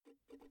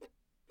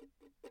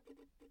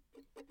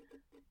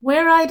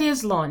Where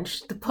Ideas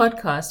Launch, the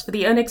podcast for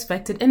the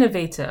unexpected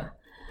innovator.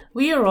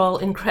 We are all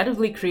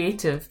incredibly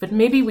creative, but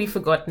maybe we've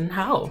forgotten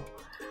how.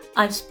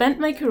 I've spent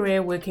my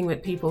career working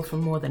with people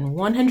from more than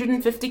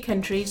 150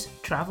 countries,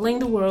 traveling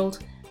the world,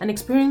 and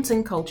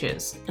experiencing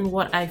cultures. And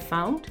what I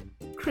found?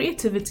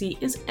 Creativity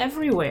is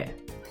everywhere.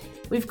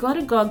 We've got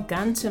a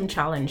gargantuan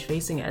challenge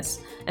facing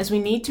us as we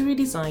need to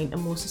redesign a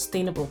more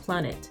sustainable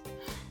planet.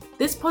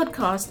 This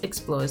podcast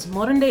explores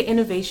modern day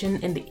innovation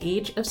in the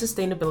age of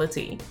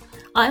sustainability.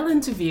 I'll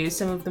interview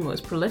some of the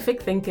most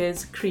prolific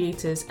thinkers,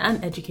 creators,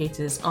 and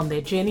educators on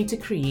their journey to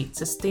create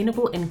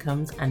sustainable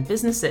incomes and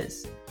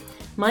businesses.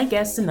 My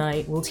guests and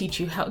I will teach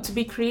you how to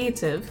be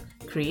creative,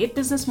 create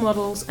business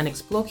models, and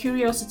explore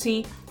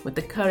curiosity with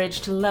the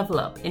courage to level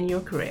up in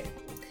your career.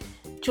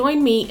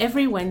 Join me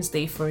every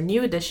Wednesday for a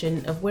new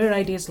edition of Where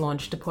Ideas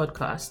Launch, the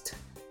podcast.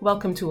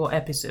 Welcome to our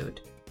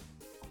episode.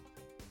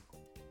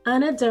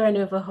 Anna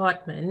Daranova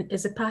Hartman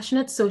is a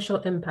passionate social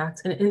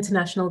impact and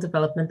international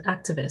development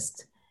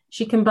activist.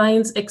 She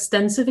combines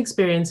extensive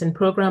experience in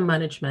program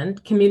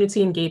management,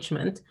 community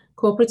engagement,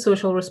 corporate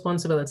social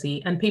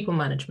responsibility, and people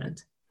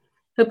management.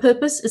 Her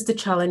purpose is to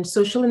challenge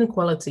social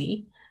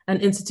inequality and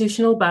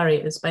institutional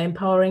barriers by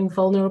empowering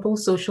vulnerable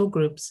social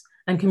groups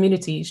and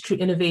communities through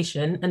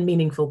innovation and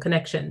meaningful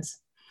connections.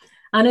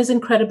 Anna is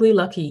incredibly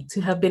lucky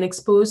to have been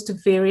exposed to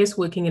various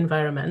working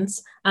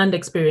environments and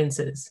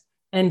experiences: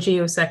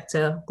 NGO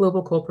sector,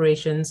 global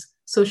corporations,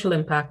 social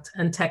impact,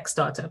 and tech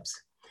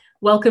startups.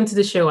 Welcome to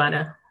the show,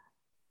 Anna.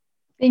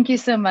 Thank you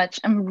so much.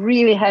 I'm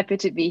really happy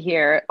to be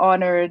here,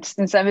 honored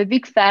since I'm a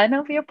big fan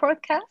of your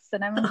podcast,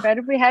 and I'm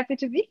incredibly happy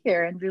to be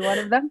here and be one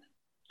of them.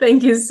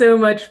 Thank you so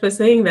much for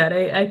saying that.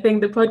 I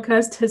think the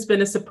podcast has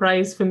been a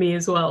surprise for me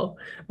as well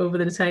over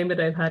the time that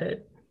I've had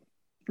it.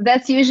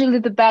 That's usually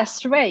the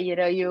best way,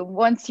 you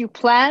once you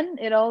plan,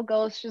 it all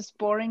goes just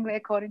boringly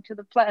according to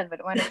the plan.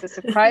 But when it's a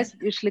surprise, it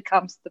usually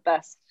comes the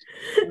best.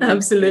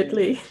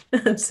 Absolutely.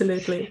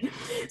 Absolutely.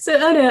 So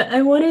Anna,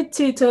 I wanted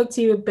to talk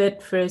to you a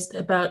bit first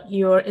about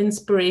your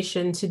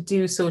inspiration to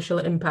do social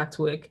impact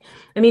work.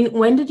 I mean,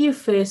 when did you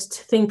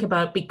first think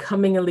about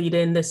becoming a leader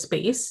in this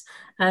space?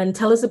 And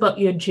tell us about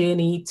your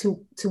journey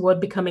toward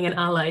becoming an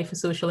ally for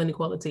social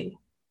inequality.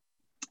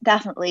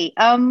 Definitely.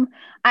 I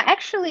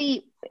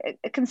actually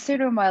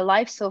consider my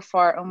life so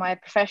far or my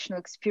professional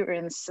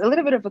experience a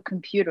little bit of a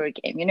computer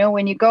game.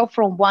 When you go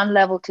from one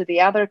level to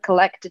the other,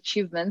 collect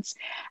achievements,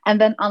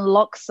 and then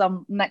unlock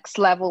some next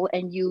level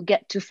and you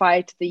get to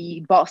fight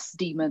the boss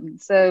demon.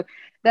 So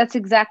that's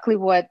exactly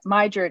what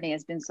my journey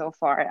has been so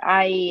far.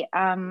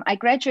 I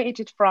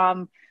graduated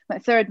from my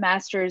third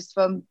master's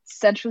from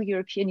Central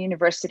European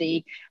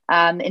University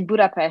in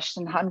Budapest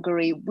in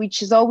Hungary, which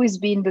has always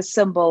been the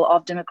symbol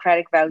of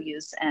democratic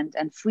values and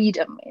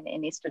freedom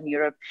in Eastern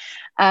Europe.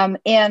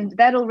 And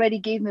that already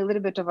gave me a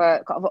little bit of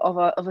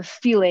a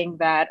feeling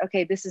that,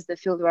 okay, this is the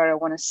field where I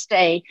want to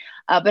stay,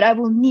 but I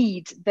will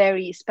need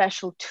very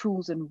special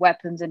tools and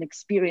weapons and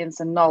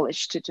experience and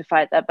knowledge to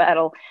fight that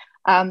battle.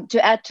 To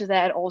add to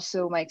that,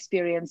 also my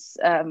experience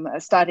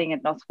studying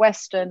at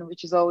Northwestern,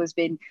 which has always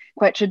been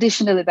quite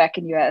traditionally back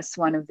in US,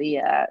 one of the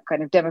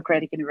kind of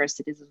democratic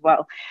universities as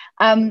well.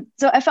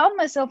 So I found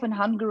myself in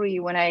Hungary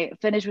when I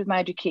finished with my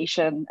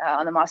education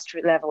on the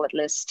mastery level at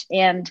least.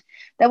 And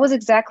that was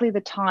exactly the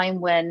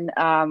time when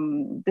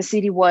the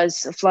city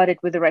was flooded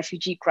with the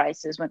refugee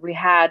crisis, when we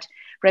had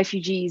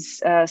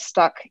refugees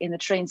stuck in the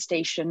train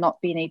station, not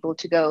being able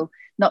to go,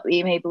 not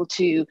being able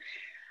to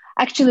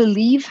actually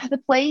leave the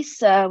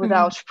place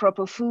without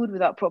proper food,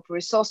 without proper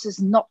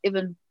resources, not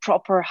even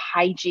proper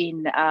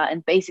hygiene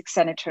and basic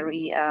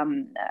sanitary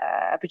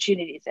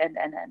opportunities and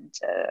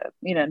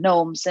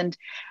norms. And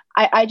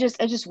I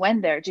just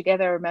went there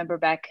together. I remember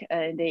back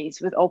in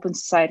days with Open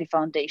Society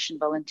Foundation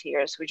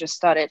volunteers. We just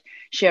started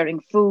sharing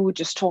food,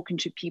 just talking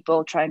to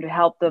people, trying to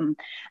help them.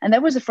 And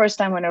that was the first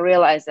time when I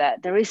realized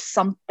that there is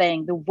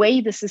something, the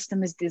way the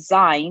system is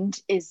designed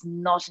is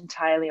not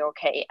entirely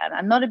okay. And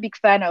I'm not a big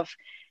fan of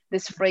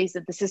this phrase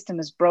that the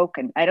system is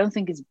broken. I don't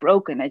think it's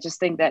broken. I just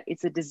think that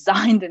it's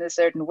designed in a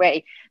certain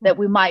way that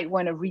we might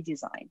want to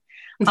redesign.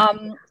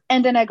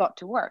 And then I got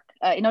to work.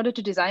 In order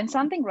to design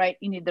something, right,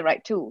 you need the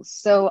right tools.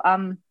 So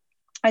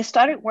I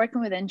started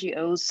working with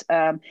NGOs,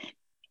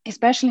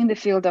 especially in the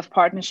field of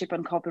partnership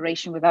and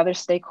cooperation with other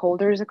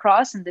stakeholders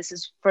across. And this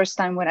is first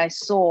time when I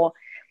saw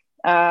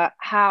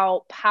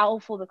how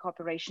powerful the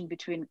cooperation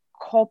between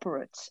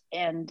corporate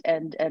and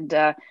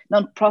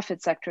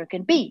non-profit sector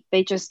can be.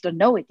 They just don't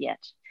know it yet.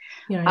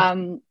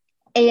 Right.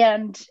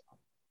 And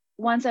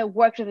once I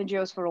worked with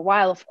NGOs for a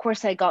while, of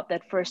course, I got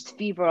that first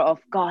fever of,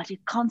 God, you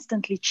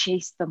constantly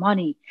chase the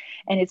money.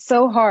 And it's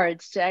so hard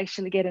to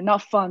actually get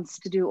enough funds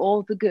to do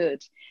all the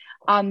good.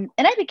 And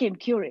I became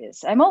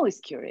curious. I'm always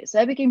curious.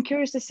 I became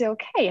curious to say,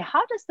 okay,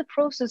 how does the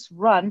process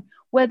run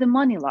where the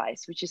money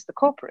lies, which is the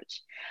corporate?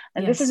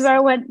 And This is where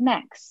I went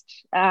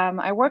next.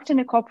 I worked in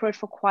a corporate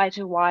for quite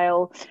a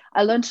while.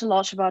 I learned a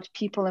lot about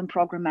people and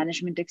program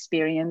management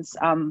experience.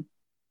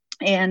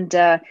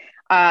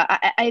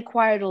 I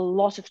acquired a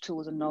lot of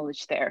tools and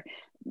knowledge there.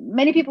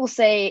 many people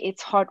say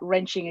it's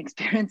heart-wrenching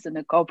experience in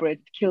a corporate,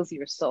 kills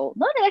your soul.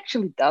 No, it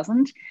actually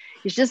doesn't.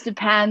 It just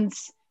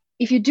depends.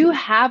 If you do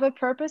have a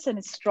purpose and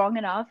it's strong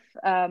enough,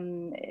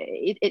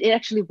 it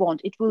actually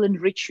won't. It will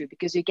enrich you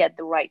because you get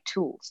the right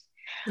tools.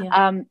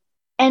 Yeah.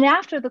 And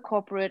after the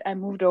corporate, I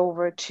moved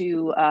over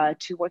to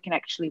working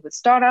actually with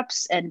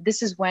startups, and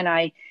this is when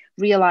I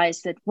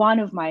realized that one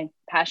of my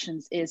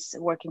passions is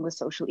working with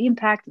social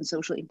impact and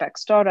social impact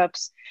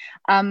startups,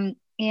 and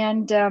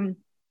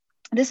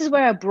this is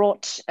where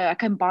I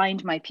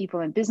combined my people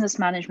and business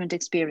management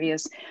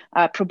experience,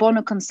 pro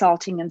bono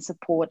consulting and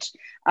support.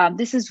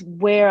 This is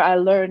where I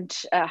learned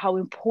how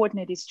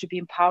important it is to be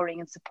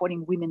empowering and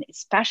supporting women,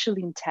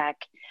 especially in tech.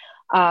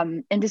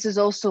 And this is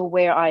also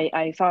where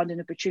I found an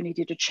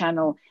opportunity to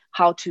channel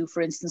how to,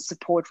 for instance,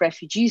 support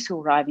refugees who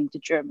arrive into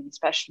Germany,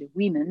 especially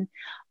women,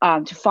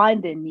 to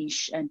find their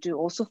niche and to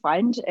also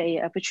find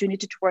an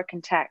opportunity to work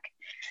in tech.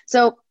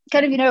 So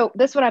kind of,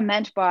 that's what I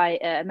meant by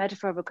a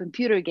metaphor of a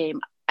computer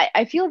game.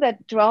 I feel that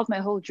throughout my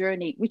whole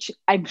journey, which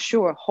I'm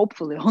sure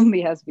hopefully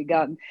only has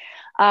begun,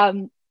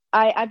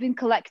 I've been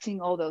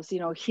collecting all those,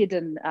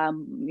 hidden,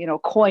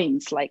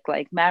 coins like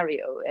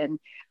Mario. And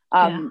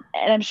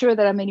I'm sure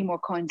there are many more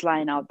coins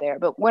lying out there.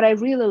 But what I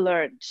really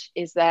learned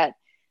is that,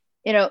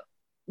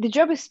 the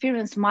job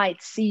experience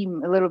might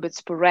seem a little bit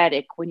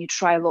sporadic when you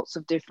try lots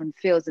of different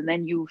fields and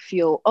then you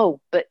feel, oh,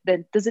 but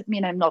then does it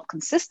mean I'm not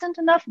consistent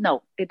enough?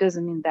 No, it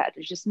doesn't mean that.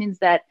 It just means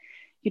that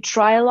you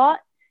try a lot,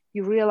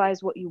 you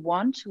realize what you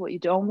want, what you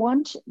don't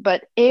want.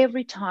 But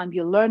every time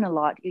you learn a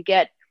lot, you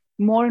get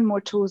more and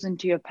more tools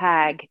into your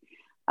bag.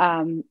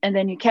 And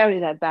then you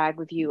carry that bag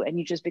with you and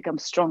you just become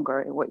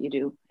stronger in what you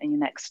do in your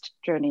next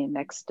journey and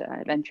next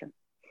adventure.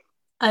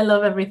 I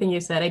love everything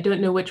you said. I don't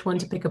know which one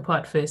to pick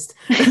apart first,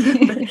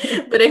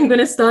 but I'm going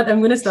to start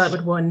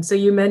with one. So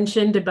you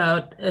mentioned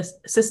about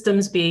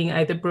systems being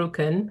either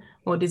broken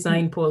or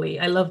designed poorly.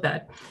 I love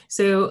that.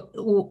 So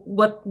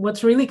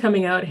what's really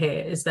coming out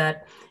here is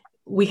that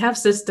we have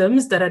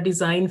systems that are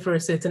designed for a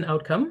certain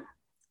outcome.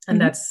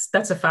 And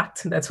that's a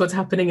fact. That's what's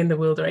happening in the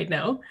world right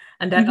now.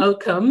 And that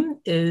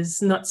outcome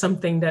is not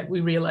something that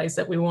we realize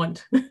that we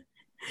want.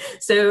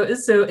 So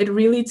it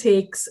really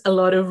takes a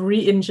lot of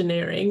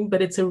re-engineering,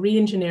 but it's a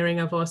re-engineering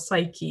of our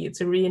psyche. It's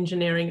a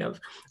re-engineering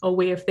of our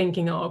way of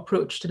thinking, our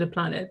approach to the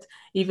planet,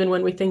 even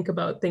when we think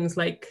about things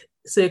like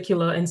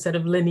circular instead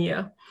of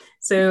linear.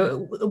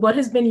 So what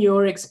has been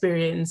your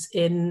experience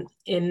in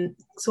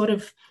sort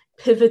of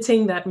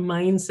pivoting that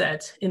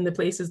mindset in the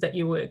places that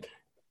you work?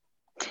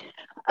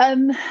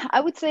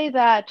 I would say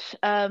that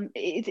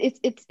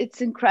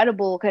it's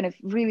incredible, kind of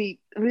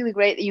really, really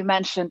great that you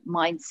mentioned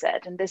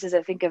mindset. And this is,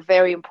 I think, a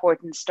very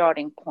important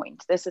starting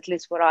point. That's at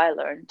least what I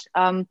learned.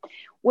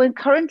 When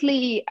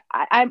currently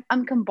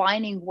I'm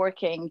combining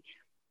working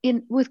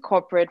with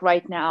corporate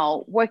right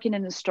now, working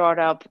in a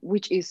startup,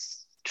 which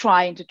is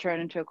trying to turn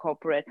into a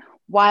corporate,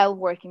 while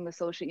working with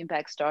social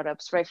impact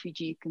startups,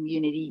 refugee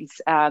communities,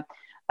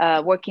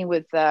 working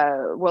with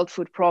World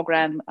Food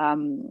Program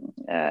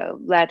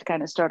led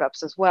kind of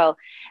startups as well.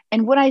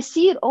 And what I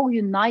see it all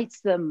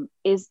unites them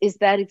is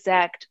that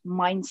exact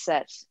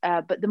mindset,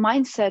 but the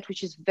mindset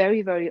which is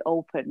very, very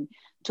open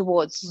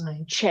towards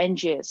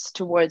changes,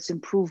 towards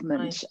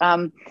improvement.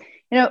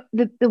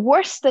 The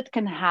worst that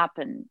can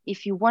happen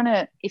if you want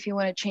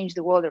to change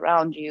the world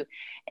around you,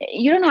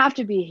 you don't have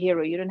to be a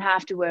hero. You don't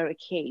have to wear a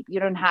cape.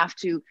 You don't have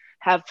to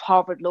have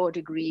Harvard law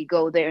degree,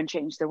 go there and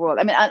change the world.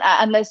 I mean,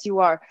 unless you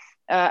are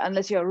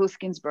Ruth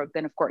Ginsburg,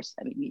 then of course.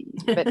 I mean,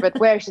 but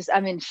where she's,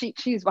 I mean,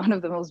 she's one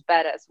of the most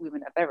badass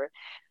women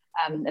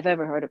I've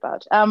ever heard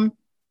about.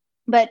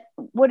 But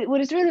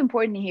what is really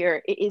important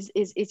here is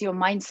your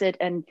mindset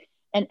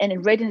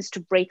and readiness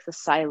to break the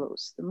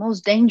silos. The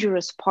most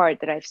dangerous part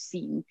that I've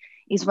seen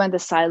is when the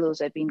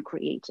silos are being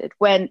created.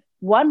 When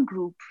one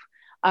group,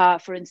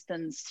 for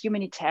instance,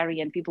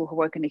 humanitarian people who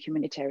work in the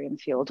humanitarian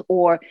field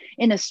or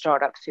in a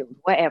startup field,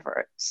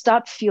 wherever,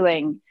 start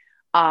feeling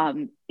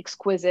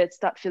exquisite,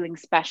 start feeling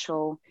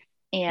special,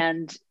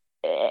 and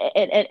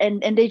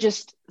they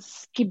just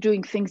keep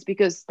doing things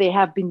because they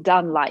have been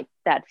done like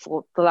that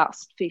for the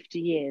last 50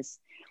 years.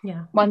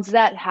 Yeah. Once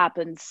that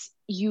happens,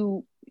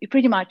 you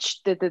pretty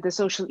much the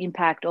social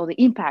impact or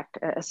the impact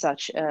as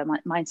such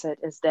mindset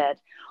is dead.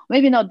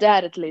 Maybe not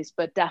dead at least,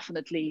 but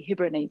definitely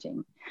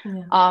hibernating.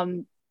 Yeah.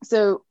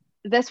 So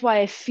that's why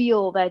I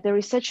feel that there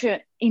is such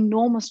an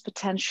enormous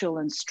potential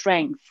and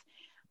strength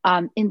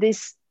in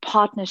this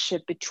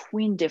partnership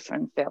between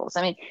different fields.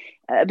 I mean,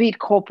 be it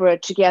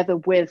corporate together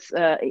with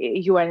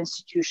UN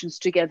institutions,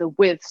 together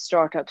with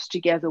startups,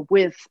 together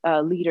with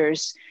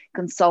leaders,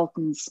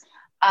 consultants.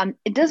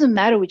 It doesn't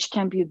matter which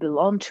camp you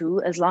belong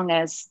to, as long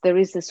as there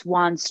is this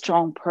one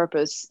strong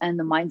purpose and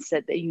the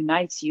mindset that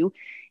unites you.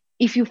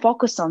 If you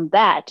focus on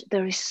that,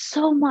 there is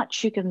so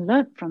much you can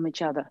learn from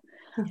each other.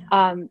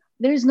 Yeah.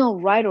 There is no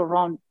right or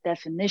wrong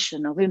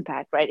definition of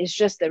impact, right? It's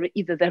just that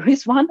either there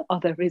is one or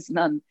there is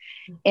none.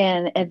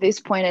 And at this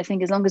point, I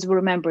think as long as we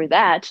remember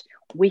that,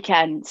 we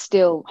can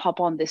still hop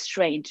on this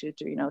train to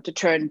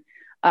turn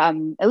a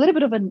little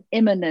bit of an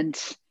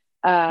imminent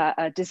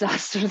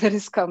disaster that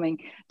is coming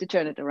to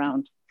turn it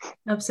around.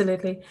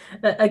 Absolutely.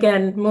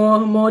 Again,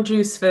 more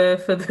juice for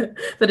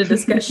the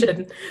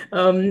discussion.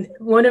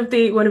 One of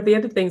the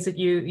other things that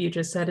you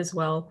just said as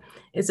well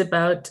is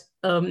about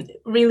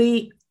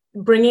really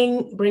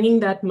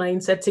bringing that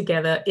mindset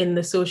together in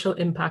the social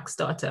impact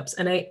startups.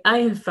 And I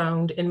have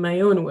found in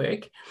my own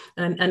work,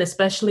 and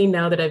especially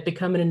now that I've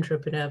become an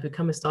entrepreneur, I've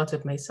become a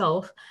startup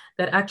myself,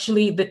 that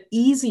actually the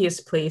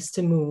easiest place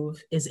to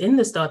move is in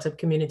the startup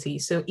community.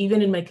 So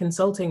even in my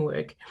consulting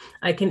work,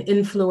 I can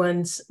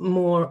influence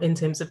more in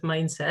terms of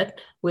mindset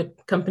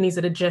with companies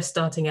that are just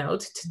starting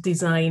out to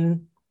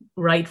design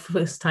right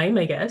first time,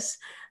 I guess,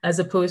 as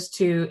opposed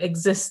to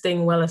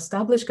existing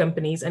well-established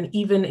companies and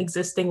even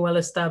existing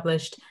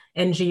well-established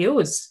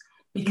NGOs,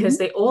 because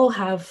they all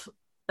have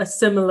a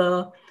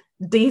similar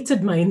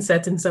dated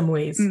mindset in some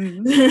ways.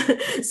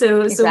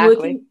 So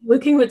Exactly.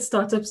 working with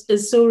startups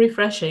is so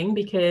refreshing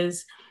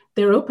because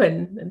they're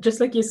open, just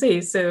like you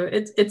say. So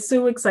it's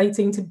so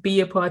exciting to be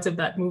a part of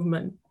that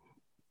movement.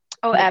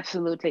 Oh,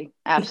 absolutely,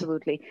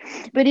 absolutely.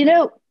 But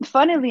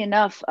funnily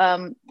enough,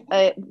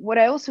 what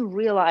I also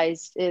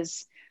realized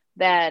is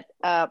that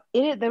there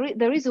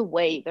is a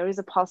way, there is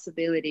a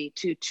possibility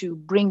to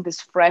bring this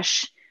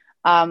fresh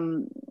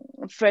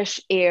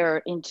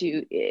air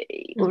into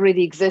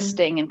already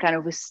existing and kind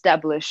of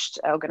established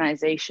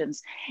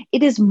organizations.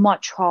 It is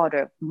much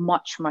harder,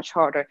 much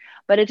harder,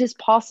 but it is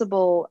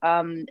possible.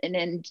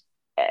 And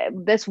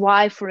that's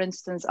why, for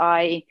instance,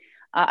 I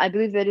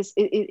believe that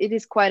it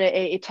is quite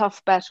a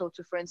tough battle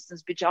to, for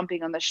instance, be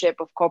jumping on the ship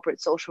of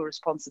corporate social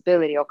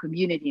responsibility or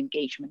community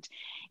engagement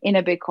in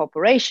a big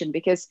corporation,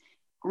 because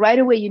right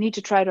away you need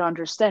to try to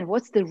understand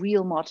what's the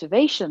real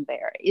motivation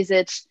there. Is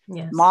it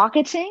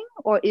marketing,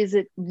 or is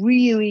it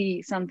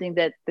really something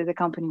that the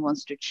company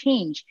wants to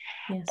change?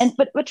 And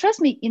but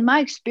trust me, in my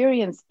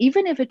experience,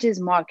 even if it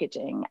is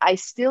marketing, I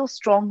still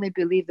strongly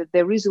believe that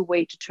there is a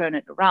way to turn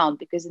it around,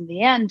 because in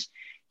the end,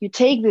 you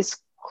take this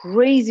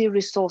crazy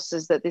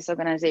resources that this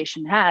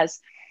organization has,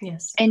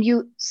 and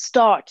you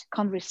start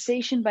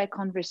conversation by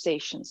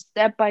conversation,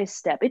 step by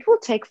step. It will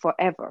take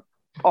forever,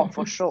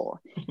 for sure,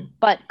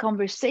 but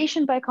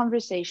conversation by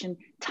conversation,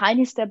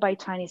 tiny step by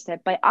tiny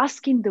step, by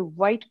asking the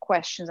right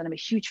questions. And I'm a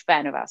huge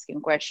fan of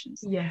asking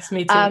questions. Yes,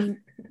 me too.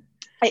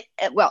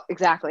 Well,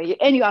 exactly.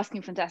 And you're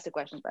asking fantastic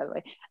questions, by the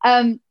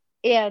way.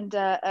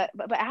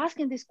 But by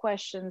asking these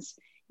questions,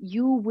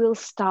 you will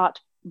start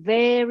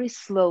very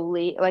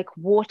slowly, like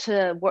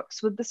water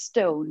works with the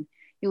stone.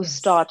 You'll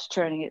start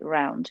turning it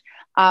around.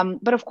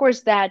 But of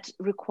course, that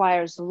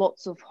requires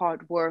lots of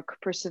hard work,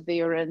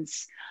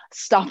 perseverance,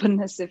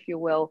 stubbornness, if you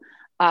will.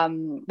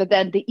 But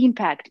then the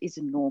impact is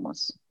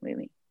enormous,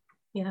 really.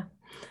 Yeah.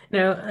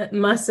 No,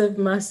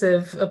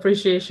 massive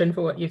appreciation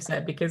for what you've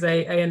said, because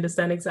I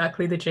understand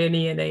exactly the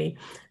journey,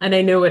 and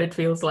I know what it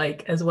feels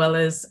like, as well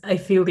as I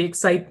feel the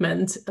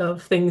excitement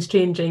of things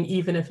changing,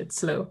 even if it's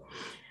slow.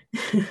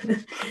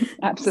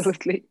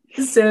 Absolutely.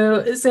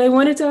 So I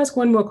wanted to ask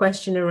one more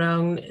question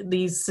around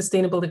these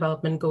sustainable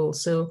development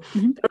goals. So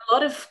there are a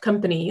lot of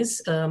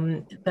companies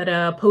that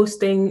are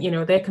posting,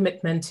 their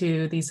commitment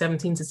to these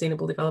 17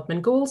 sustainable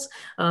development goals,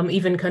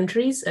 even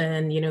countries.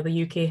 And,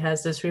 the UK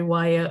has this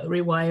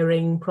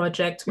rewiring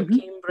project with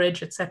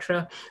Cambridge,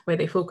 etc., where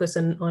they focus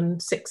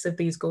on 6 of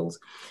these goals.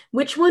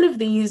 Which one of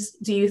these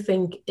do you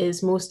think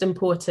is most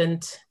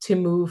important to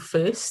move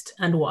first,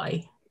 and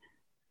why?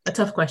 A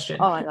tough question.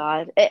 Oh my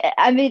God.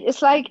 I mean,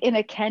 it's like in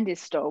a candy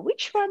store.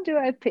 Which one do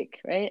I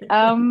pick, right?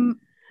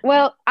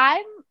 Well,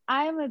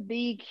 I'm a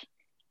big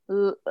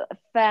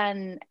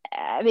fan.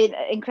 I mean,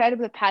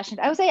 incredibly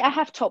passionate. I would say I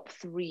have top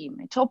 3.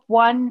 My top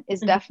 1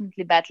 is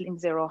definitely battling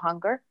zero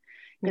hunger,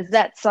 because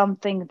that's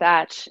something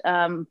that,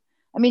 I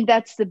mean,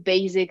 that's the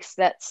basics.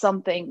 That's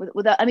something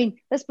without, I mean,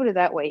 let's put it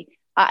that way.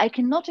 I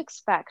cannot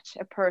expect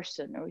a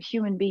person or a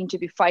human being to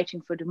be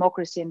fighting for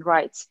democracy and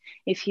rights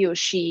if he or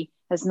she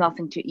has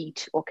nothing to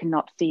eat or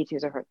cannot feed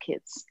his or her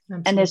kids.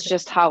 Absolutely. And it's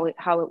just how it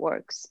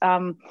works.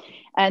 And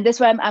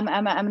that's why I'm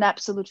an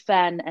absolute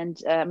fan, and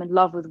I'm in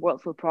love with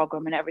World Food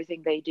Programme and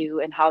everything they do,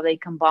 and how they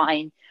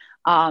combine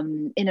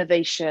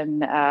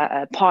innovation,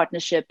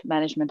 partnership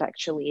management,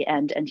 actually,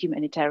 and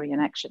humanitarian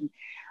action.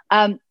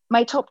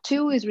 My top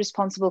 2 is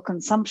responsible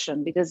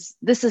consumption, because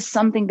this is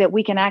something that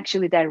we can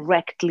actually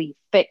directly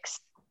fix,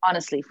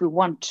 honestly, if we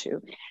want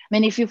to. I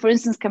mean, if you, for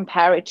instance,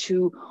 compare it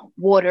to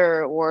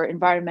water or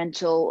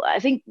environmental, I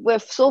think we're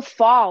so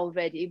far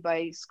already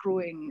by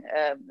screwing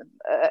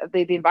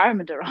the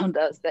environment around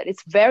us that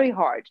it's very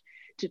hard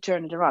to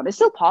turn it around. It's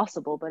still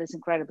possible, but it's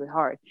incredibly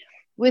hard.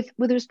 With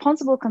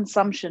responsible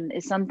consumption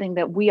is something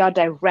that we are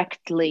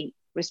directly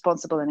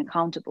responsible and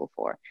accountable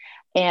for.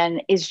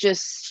 And it's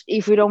just,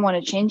 if we don't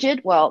want to change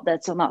it, well,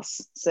 that's on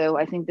us. So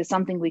I think there's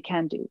something we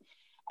can do.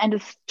 And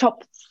the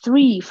top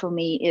 3 for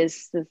me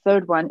is, the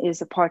third one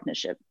is a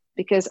partnership,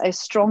 because I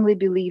strongly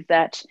believe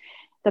that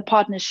the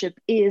partnership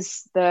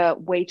is the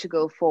way to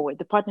go forward.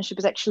 The partnership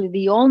is actually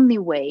the only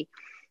way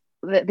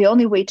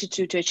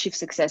to achieve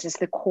success, is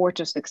the core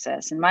to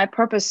success. And my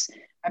purpose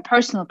my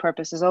personal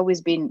purpose has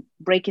always been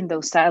breaking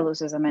those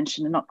silos, as I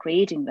mentioned, and not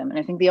creating them. And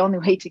I think the only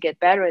way to get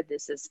better at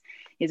this is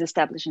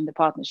establishing the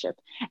partnership.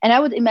 And I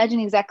would imagine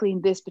exactly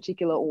in this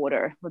particular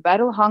order. We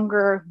battle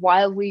hunger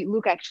while we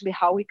look actually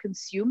how we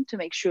consume to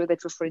make sure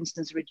that we, for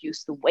instance,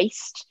 reduce the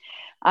waste,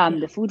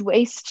 the food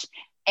waste.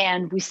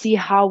 And we see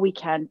how we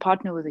can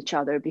partner with each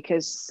other,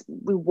 because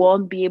we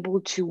won't be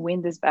able to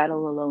win this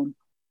battle alone.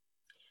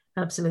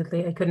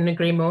 Absolutely. I couldn't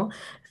agree more.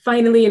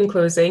 Finally, in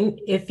closing,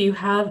 if you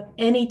have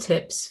any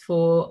tips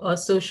for our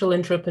social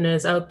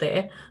entrepreneurs out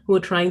there who are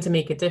trying to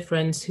make a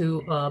difference,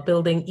 who are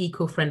building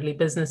eco-friendly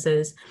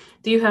businesses,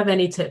 do you have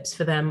any tips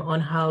for them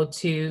on how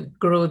to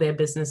grow their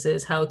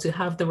businesses, how to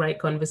have the right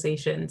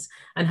conversations,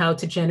 and how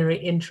to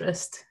generate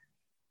interest?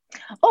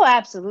 Oh,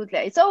 absolutely.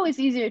 It's always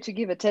easier to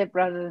give a tip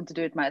rather than to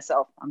do it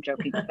myself. I'm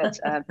joking, but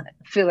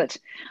feel it,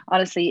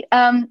 honestly.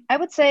 I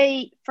would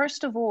say,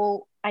 first of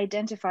all,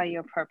 identify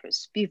your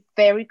purpose. Be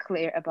very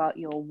clear about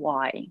your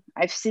why.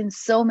 I've seen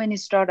so many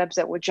startups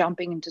that were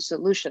jumping into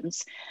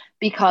solutions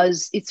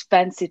because it's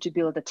fancy to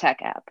build a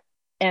tech app,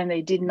 and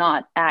they did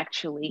not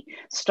actually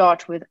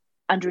start with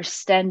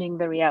understanding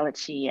the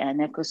reality and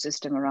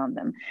ecosystem around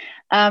them.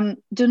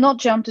 Do not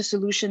jump to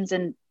solutions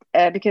and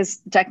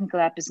because the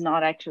technical app is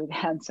not actually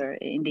the answer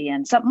in the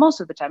end.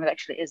 Most of the time, it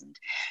actually isn't.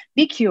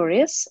 Be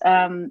curious.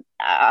 I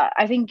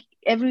think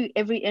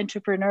every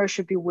entrepreneur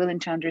should be willing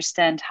to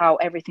understand how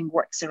everything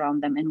works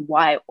around them and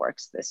why it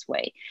works this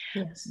way.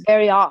 Yes.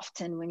 Very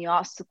often, when you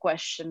ask the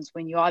questions,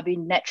 when you are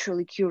being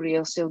naturally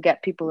curious, you'll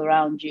get people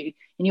around you,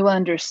 and you will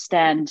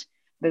understand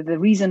the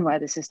reason why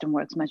the system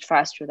works much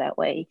faster that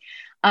way.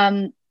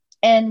 And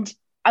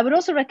I would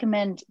also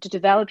recommend to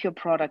develop your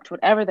product,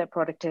 whatever that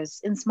product is,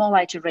 in small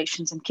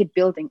iterations and keep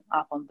building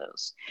up on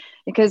those,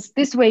 because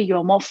this way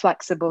you're more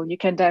flexible. You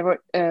can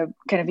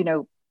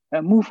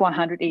move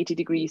 180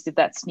 degrees if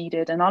that's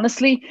needed. And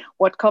honestly,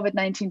 what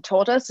COVID-19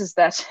 taught us is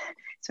that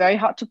it's very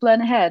hard to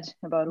plan ahead,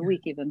 about a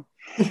week even.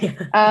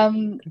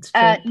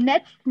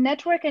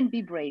 Network and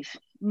be brave.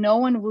 No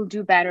one will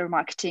do better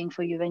marketing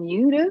for you than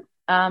you do.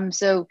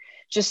 So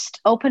just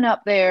open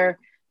up there,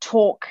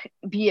 talk,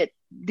 be it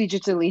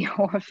digitally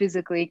or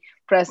physically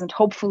present.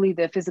 Hopefully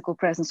the physical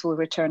presence will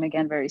return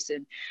again very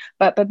soon,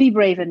 but be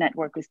brave and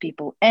network with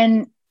people,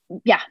 and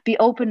be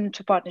open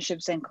to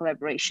partnerships and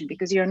collaboration,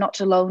 because you're not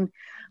alone.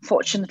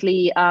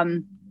 Fortunately,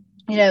 COVID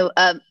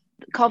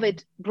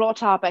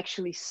brought up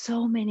actually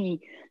so many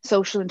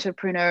social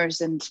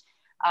entrepreneurs and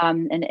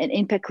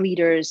impact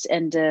leaders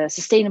and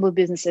sustainable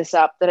businesses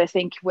up, that I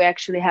think we're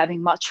actually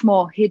having much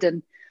more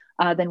hidden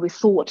than we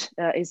thought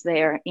is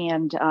there.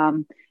 And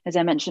as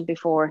I mentioned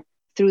before,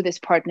 through this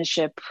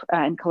partnership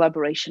and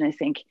collaboration, I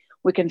think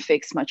we can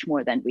fix much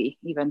more than we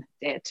even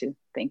dare to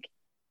think.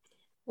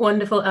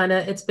 Wonderful, Anna.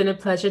 It's been a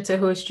pleasure to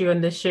host you on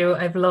this show.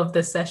 I've loved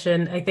this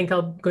session. I think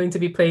I'm going to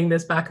be playing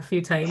this back a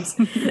few times.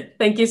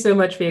 Thank you so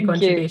much for your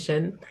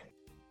contribution.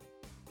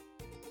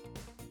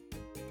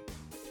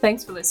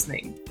 Thanks for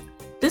listening.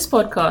 This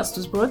podcast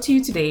was brought to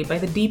you today by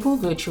the Depot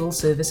Virtual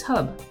Service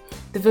Hub.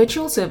 The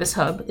Virtual Service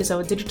Hub is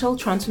our digital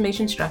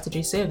transformation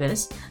strategy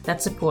service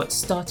that supports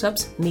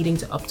startups needing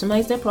to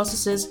optimize their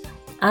processes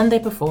and their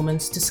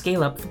performance to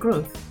scale up for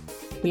growth.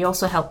 We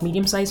also help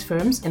medium-sized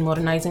firms in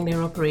modernizing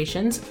their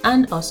operations,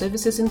 and our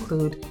services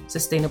include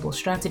sustainable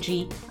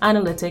strategy,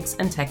 analytics,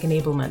 and tech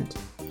enablement.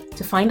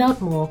 To find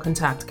out more,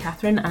 contact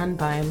Catherine Ann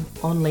Baum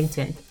on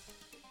LinkedIn.